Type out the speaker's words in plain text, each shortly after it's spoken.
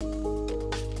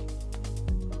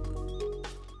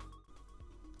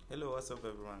what's up,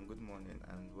 everyone? Good morning,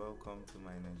 and welcome to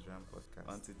my Nigerian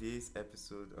podcast. On today's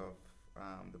episode of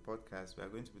the podcast, we are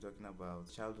going to be talking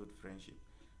about childhood friendship.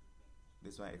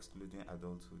 This one excluding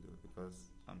adulthood, though, because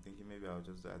I'm thinking maybe I'll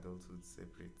just do adulthood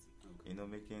separate. Okay.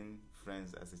 Making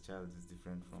friends as a child is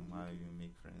different from how you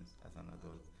make friends as an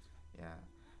adult. Yeah.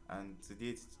 And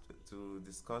today, to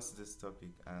discuss this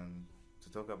topic and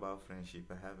to talk about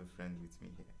friendship, I have a friend with me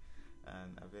here.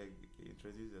 And I beg,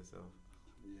 introduce yourself.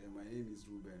 Yeah, my name is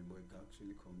Ruben, but you can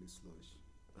actually call me Slush.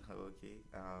 Okay.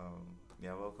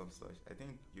 Yeah, welcome, Slush. I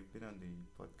think you've been on the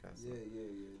podcast. Yeah.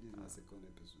 This is my second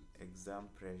episode.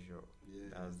 Exam pressure. Yeah,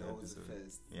 That was the episode.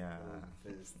 first. Yeah.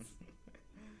 That was the first.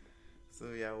 So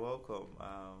yeah, welcome.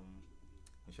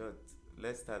 In short,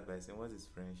 let's start by saying what is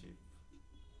friendship.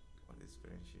 What is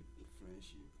friendship?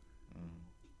 Friendship. Mm.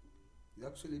 It's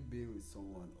actually being with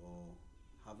someone or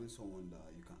having someone that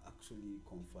you can actually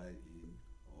confide in,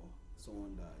 or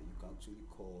someone that you can actually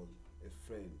call a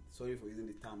friend. Sorry for using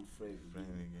the term friend. Friend,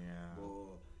 yeah.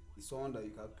 But it's someone that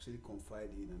you can actually confide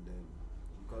in and then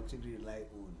you can actually rely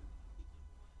on.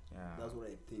 Yeah. That's what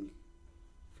I think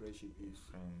friendship is.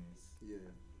 Friends.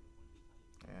 Yeah.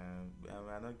 And we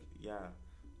are not. Yeah.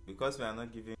 Because we are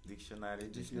not giving dictionary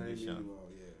definition. meaning, well,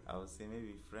 yeah. I would say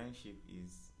maybe friendship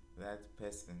is that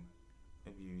person.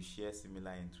 Maybe you share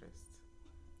similar interests,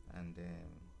 and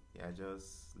you are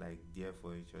just like there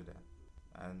for each other.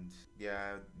 And there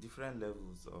are different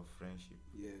levels of friendship.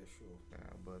 Yeah, sure.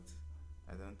 But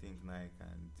I don't think now I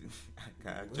can do. I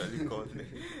can actually call them,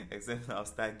 except I'll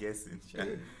start guessing.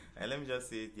 And let me just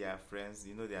say, they are friends.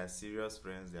 They are serious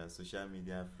friends. They are social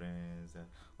media friends.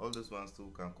 All those ones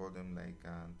too can call them like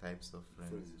types of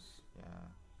friends. Yeah.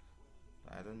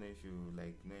 I don't know if you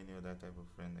like know any other type of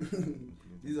friend.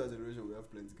 This our generation, we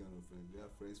have plenty kind of friends. We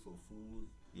have friends for food.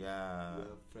 Yeah. We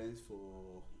have friends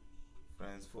for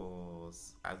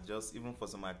just even for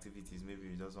some activities. Maybe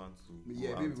you just want to.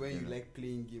 Yeah, maybe when you like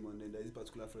playing game and then there is a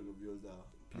particular friend of yours that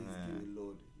plays game a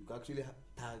lot. You can actually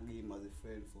tag him as a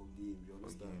friend for game. You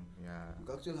understand? Game, yeah. You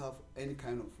can actually have any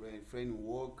kind of friend in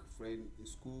work, friend in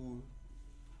school.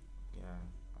 Yeah,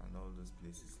 and all those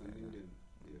places. Like them.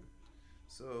 Yeah.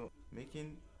 So,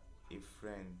 making a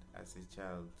friend as a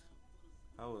child,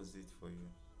 how was it for you?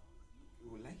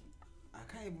 Well, I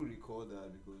can't even recall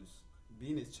that because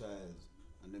being a child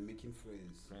and then making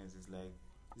friends. Friends is like.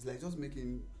 It's like just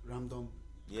making random.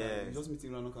 Yeah. Just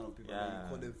meeting random kind of people. Yeah. And you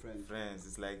call them friends. Friends.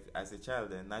 It's like as a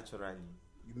child, then naturally.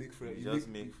 You make friends. You just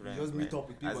make friends. You just meet up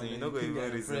with people. As in, and you not going to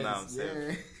even reason now.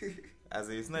 Yeah. As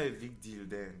in, it's not a big deal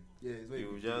then. Yeah, it's not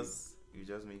you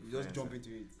just make friends. Just jump into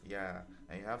it. Yeah,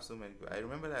 and you have so many people. I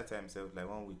remember that time self, like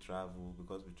when we travel,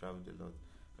 because we traveled a lot.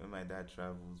 When my dad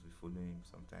travels, we follow him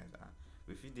sometimes.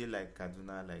 We feel they like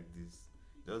Kaduna like this.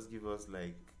 Just give us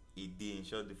like a day. In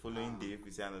short, the following day, if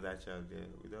we see another child there,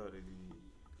 we don't already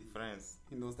friends.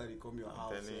 He knows that he come your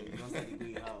house. Telling you. He knows that he go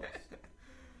your house.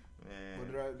 Man.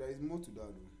 But there is more to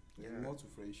that though. There's more to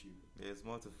friendship. There's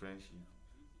more to friendship.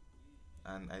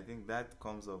 And I think that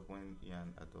comes up when you're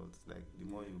an adult. Like the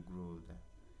more you grow older,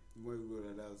 the more you grow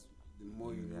older, the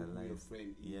more you know who your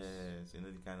friend is. Yes, you know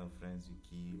the kind of friends you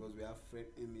keep. Because we have friend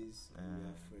enemies and we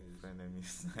have friends. Friend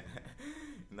enemies.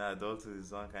 Adulthood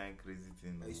is one kind of crazy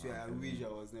thing. I swear, I wish I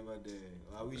was never there.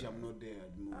 I wish I'm not there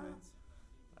at the moment.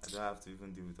 I don't have to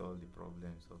even deal with all the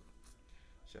problems of.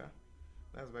 Sure,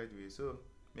 that's by the way. So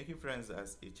making friends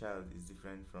as a child is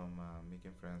different from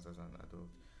making friends as an adult.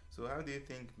 So how do you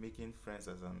think making friends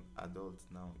as an adult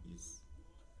now is?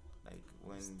 Like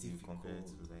when you compare it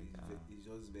to like it's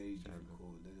just very childhood.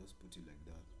 difficult. Let's just put it like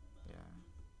that. Yeah.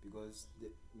 Because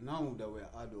now that we're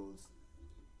adults,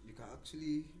 you can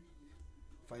actually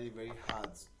find it very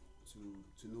hard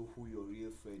to know who your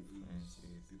real friend is,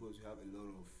 because you have a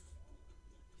lot of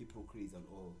hypocrites and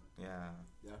all. Yeah.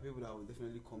 There are people that will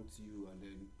definitely come to you and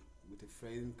then with a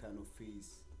friend kind of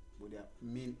face, but their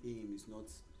main aim is not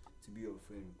to be your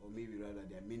friend, or maybe rather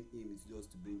their main aim is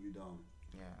just to bring you down.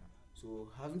 Yeah. So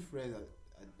having friends at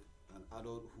an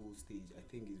adulthood stage, I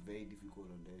think is very difficult,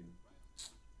 and then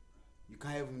you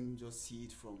can't even just see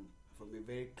it from a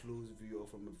very close view or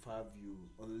from a far view,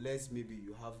 unless maybe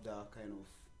you have that kind of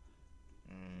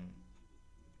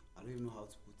I don't even know how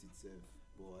to put it,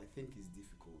 but I think it's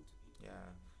difficult.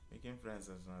 Yeah, making friends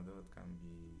as an adult can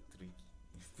be tricky.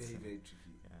 Very, very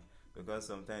tricky. Yeah, because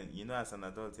sometimes as an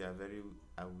adult you are very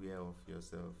aware of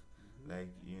yourself.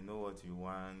 Like you know what you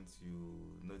want, you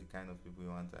know the kind of people you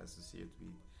want to associate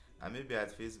with, and maybe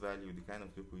at face value the kind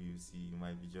of people you see, you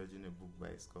might be judging a book by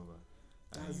its cover,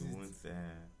 and you won't.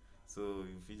 So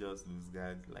if you just lose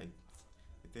guard, like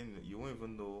the thing, you won't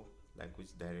even know like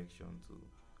which direction to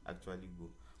actually go.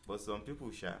 But some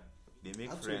people they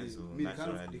make Actually, friends so me,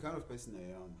 naturally. the kind of person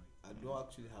I am, I don't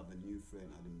actually have a new friend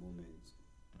at the moment.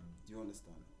 Do you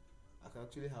understand? I can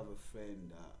actually have a friend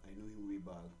that I know him way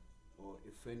back, or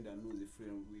a friend that knows a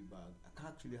friend way back. I can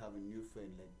actually have a new friend,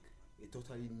 like a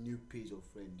totally new page of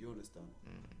friend. Do you understand?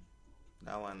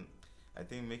 That one, I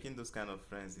think making those kind of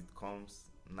friends, it comes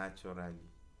naturally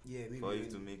Yeah, maybe for you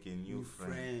to make a new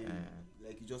friend.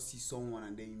 Like you just see someone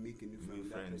and then you make a new friend New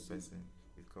with friend that person.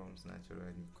 it comes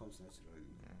naturally. It comes naturally.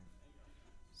 Yeah.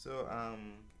 So,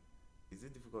 is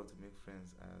it difficult to make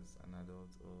friends as an adult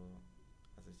or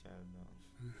as a child now?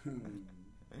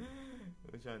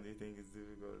 Which one do you think is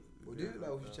difficult? But do you know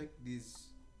that we should check this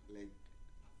like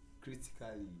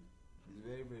critically? It's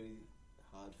very very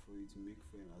hard for you to make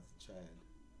friends as a child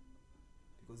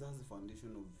because that's the foundation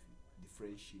of the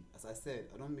friendship. As I said,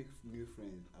 I don't make new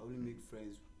friends. I only make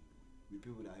friends with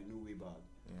people that I know way back.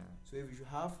 Yeah. So if you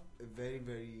have a very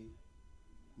very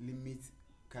limit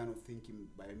kind of thinking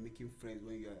by making friends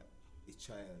when you are a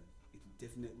child, it will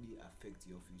definitely affect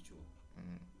your future.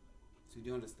 So do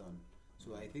you understand?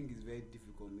 So I think it's very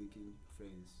difficult making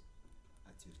friends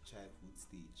at your childhood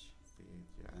stage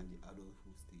Yeah. and the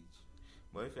adulthood stage.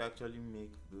 But if you actually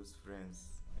make those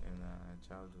friends in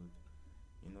childhood,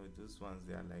 you know, those ones,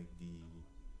 they are like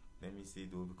let me say,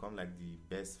 they will become like the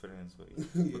best friends for you.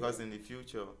 Yeah. Because in the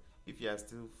future, if you are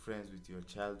still friends with your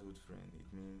childhood friend,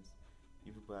 it means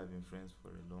you people have been friends for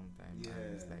a long time. Yeah.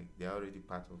 And it's like they're already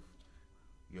part of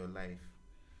your life.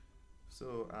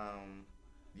 So,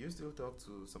 do you still talk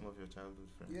to some of your childhood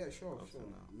friends? Yeah, sure, up to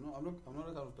sure. now? I'm not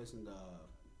the kind of person that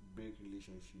break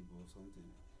relationship or something.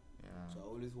 Yeah. So I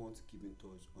always want to keep in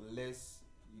touch unless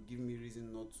you give me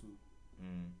reason not to.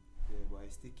 Mm. Yeah, but I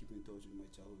still keep in touch with my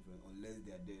childhood friends unless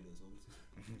they are dead or something.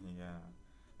 Yeah.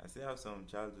 I still have some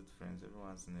childhood friends every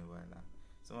once in a while.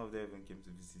 Some of them even came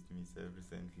to visit me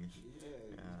recently.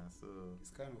 Yeah. Yeah, so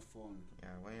It's kind of fun.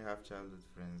 yeah, when you have childhood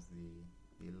friends,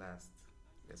 they last.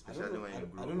 I Especially when you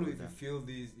grow I don't know if older. you feel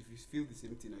this, if you feel the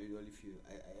same thing I usually feel.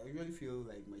 I usually feel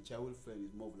like my childhood friend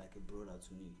is more of like a brother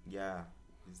to me. Yeah,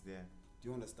 it's there. Do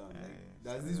you understand? Yeah, Like yeah,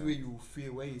 there's so this yeah. way you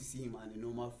feel when you see him and a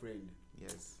normal friend.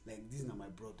 Yes. Like this is not my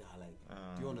brother. Like,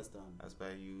 do you understand? As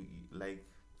by you like,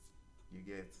 you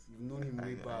get. You've known him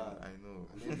way back. I know.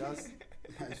 And then that's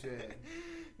I swear.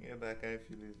 Yeah, that kind of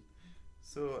feeling.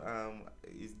 So,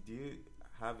 do you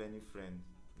have any friend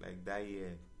like that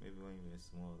year, maybe when you were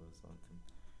small or something,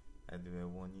 that they were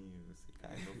warning you, say,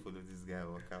 I don't follow this guy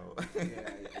walk out. Yeah,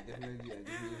 I definitely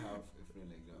have a friend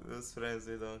like that. Those friends,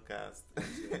 they don't cast. I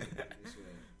swear.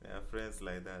 There are friends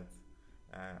like that.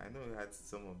 I know we had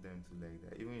some of them too like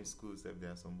that. Even in school,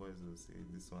 there are some boys who will say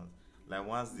this one. Like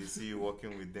once they see you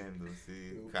walking with them, they'll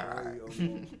say, They'll "Kai." call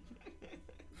you,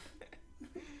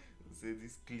 Say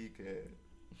this clique.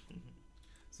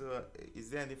 So, is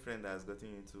there any friend that has gotten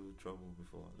you into trouble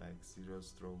before, like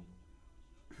serious trouble?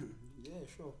 Yeah,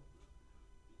 sure.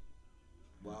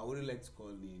 But I wouldn't like to call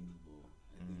names, but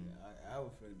I think I have a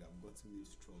friend that got me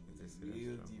into trouble. It's a Like serious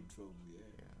real trouble. deep trouble,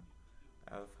 yeah.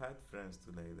 Yeah, I've had friends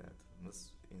too like that.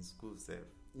 Most in school, self,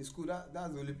 In school, that's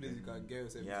the only place you can get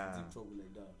yourself Yeah. into deep trouble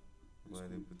like that. In where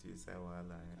they school. put you inside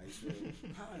wahala. I swear.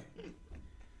 Hi.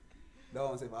 That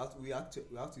one, sef, we have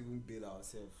to even bail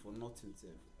ourselves for nothing,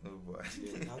 sef. Oh boy.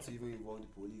 Yeah, we have to even involve the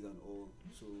police and all.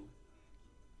 So,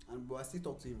 but I still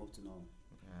talk to him up to now.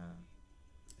 Yeah.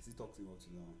 I still talk to him up to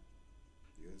now.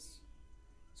 Yes.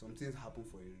 Some things happen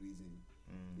for a reason.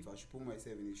 If I should put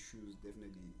myself in his shoes,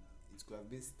 definitely it could have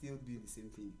been still been the same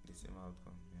thing. The same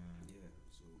outcome. Yeah. Yeah.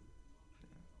 So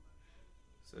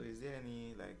So, is there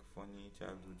any like funny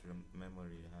childhood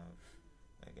memory you have?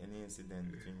 Like any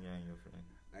incident between you and your friend?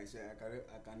 I swear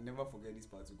I can never forget this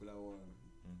particular one.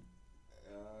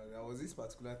 There was this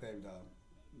particular time that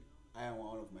I am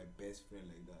one of my best friend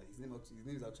like that. His name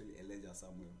is actually Elijah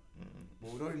Samuel.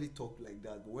 But we don't really talk like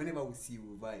that. But whenever we see,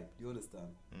 we vibe. Do you understand?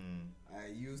 I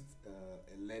used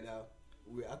a leather.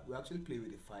 We actually play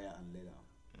with the fire and leather.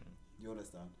 Do you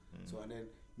understand? So and then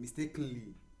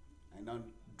mistakenly, I now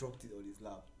dropped it on his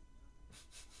lap.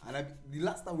 And the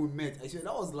last time we met, I swear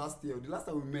that was last year. The last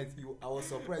time we met, I was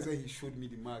surprised when he showed me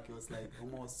the mark. He was like,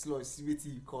 almost slow, CBT,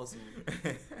 you cause me.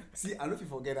 See, I don't know if you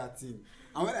forget that thing.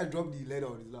 And when I dropped the leather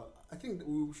on his lap, I think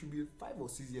we should be 5 or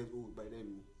 6 years old by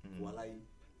then. Walai.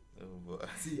 Oh boy.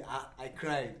 See, I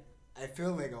cried. I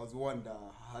felt like I was the one that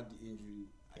had the injury.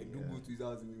 I do go to his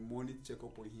house in the morning to check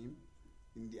up on him,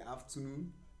 in the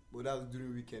afternoon, but that was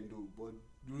during weekend though. But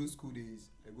during school days,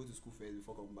 I go to school first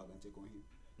before coming back and check on him.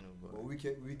 Oh But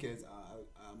weekends,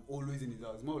 I'm always in his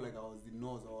house. It's more like I was the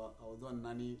nurse, or I was the one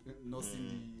nanny,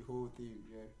 nursing the whole thing.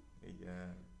 Yeah.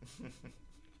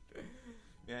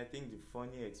 Yeah, I think the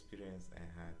funny experience I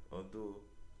had, although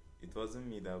it wasn't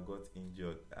me that got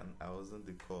injured, and I wasn't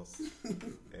the cause.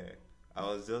 I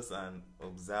was just an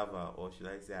observer, or should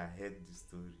I say, I heard the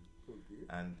story. Okay.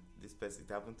 And this person,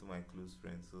 it happened to my close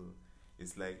friend, so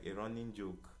it's like a running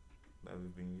joke that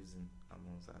we've been using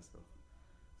amongst ourselves.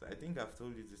 So I think I've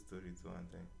told you this story too one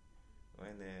time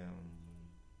when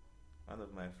one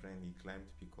of my friend, he climbed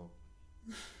pickup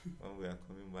when we are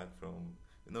coming back from,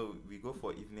 we go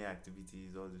for evening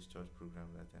activities, all this church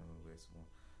program that time when we were small.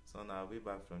 So on our way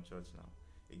back from church now,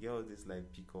 you get all these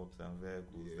like pickups and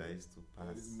vehicles that used to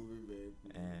pass. It's moving very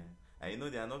quickly.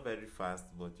 And they are not very fast,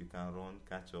 but you can run,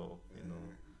 catch up.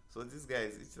 So these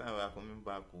guys, each time we are coming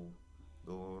back,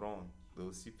 they will run, they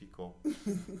will see pickup,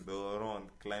 they will run,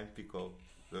 climb pickup.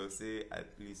 They will say,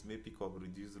 at least make pickup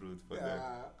reduce road for them.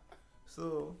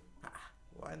 So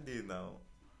one day now,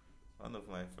 one of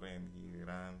my friend, he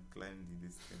ran, climbed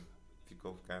this thing,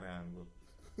 pickup, carry and go.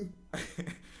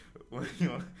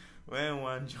 when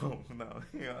one jump now,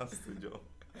 he wants to jump.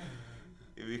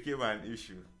 It became an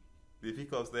issue. The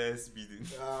pickup started speeding.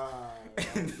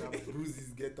 That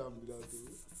bruises get up without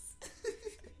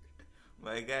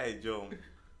My guy jumped.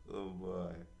 Oh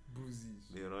boy. bruises.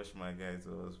 They rushed my guy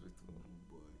to hospital. Oh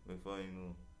boy. Before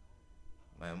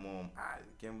my mom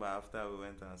came back after we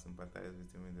went and sympathized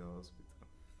with him in the hospital.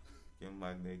 Came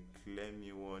back, they claim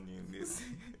me warning. They say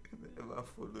never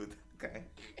follow that guy.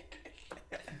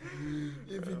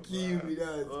 If he kill me,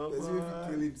 that's if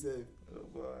he kill himself. Oh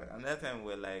boy. And that time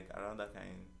we're like around that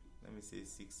kind, let me say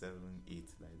 6, 7, 8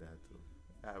 like that too.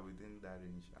 Within that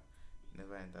range.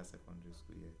 Never entered secondary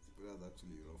school yet. But that's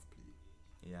actually a rough play.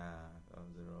 Yeah, that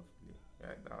was a rough play.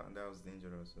 Yeah, that was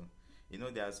dangerous. So,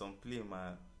 there are some play,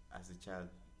 man, as a child,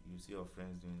 you see your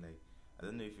friends doing like, I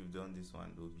don't know if you've done this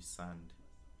one, there will be sand.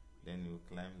 Then you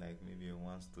climb like maybe a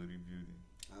 1-story building.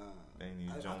 Then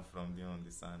you jump from there on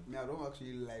the sand. I don't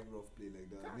actually like rough play like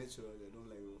that. Naturally, I don't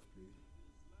like rough play.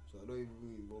 So I don't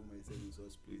even involve myself in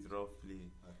such play. It's rough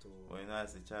play. At all. But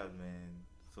as a child, man,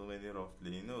 so many rough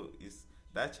play. It's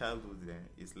that childhood then,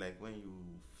 it's like when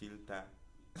you filter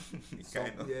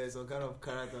some kind of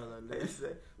character and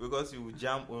because you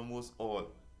jump almost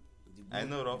all. I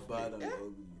know rough play. Bad and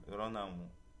ugly. Run ammo.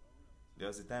 There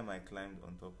was a time I climbed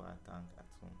on top of a tank at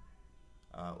home.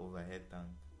 Our overhead tank.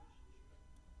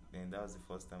 Then that was the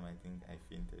first time I think I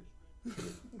fainted.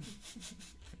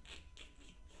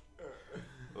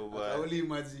 I can only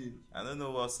imagine. I don't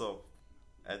know what's up.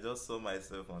 I just saw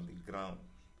myself on the ground.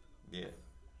 Yeah.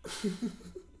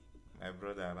 My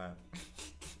brother ran.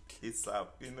 It's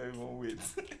up. He don't even wait.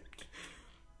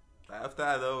 After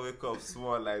I don't wake up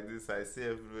small like this, I see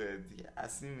everywhere. I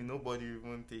see me. Nobody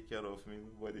even take care of me.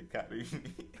 Nobody carry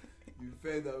me. You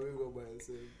felt that way all by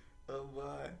yourself. Oh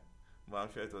boy. But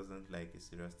I'm sure it wasn't like a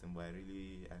serious thing. But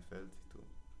I felt it too.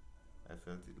 I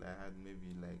felt it. Like I had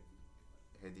maybe like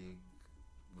headache,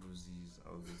 bruises,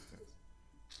 all those things.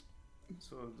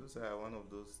 So those are one of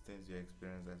those things you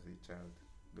experience as a child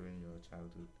during your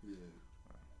childhood. Yeah.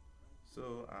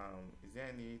 So is there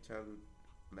any childhood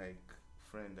like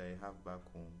friend that you have back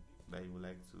home that you would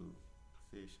like to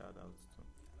say shout out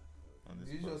to on this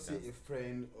podcast? You just say a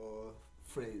friend or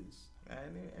friends?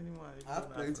 Anyone. I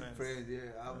have plenty of friends.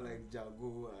 Yeah, I have like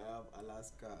Jago, I have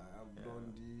Alaska, I have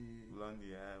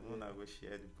Blondie. I wanna go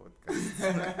share the podcast.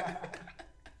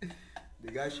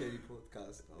 The guy share the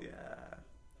podcast. Yeah.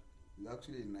 It's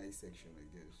actually a nice section, I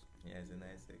guess. Yeah, it's a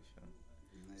nice section.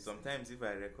 Sometimes if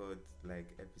I record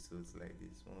like episodes like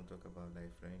this, when we talk about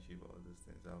like friendship or all those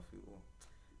things, I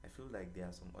feel like there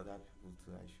are some other people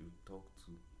too I should talk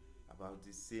to about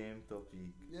the same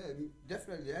topic. Yeah,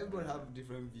 definitely. Everybody have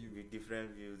different views. With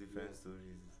different views, different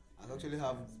stories. I actually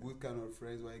have good kind of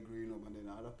friends while growing up, and then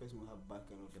another person will have bad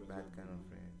kind of friends. Bad kind of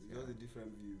friends. It's just a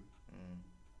different view.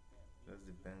 Just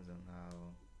depends on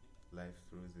how life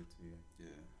throws it to you.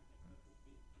 Yeah.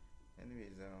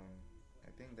 Anyways, I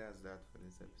think that's that for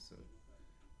this episode.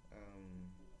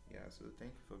 So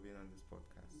thank you for being on this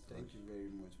podcast. Thank you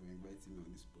very much for inviting me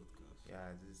on this podcast.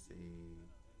 Yeah, this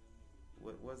is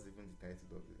what's even the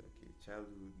title of it? Okay,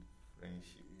 childhood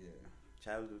friendship. Yeah.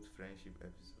 Childhood friendship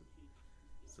episode.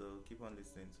 So keep on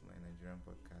listening to my Nigerian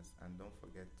podcast and don't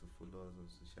forget to follow us on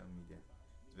social media.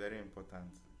 It's very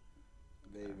important.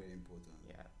 Very, very important.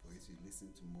 Yeah. For you to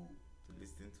listen to more.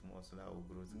 So that we'll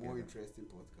grow together. More interesting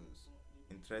podcasts.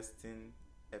 Interesting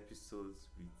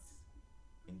episodes with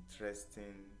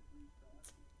interesting.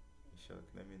 In short,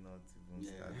 let me not even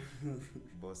start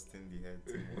busting the head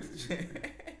too much.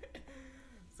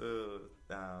 So,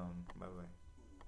 bye bye.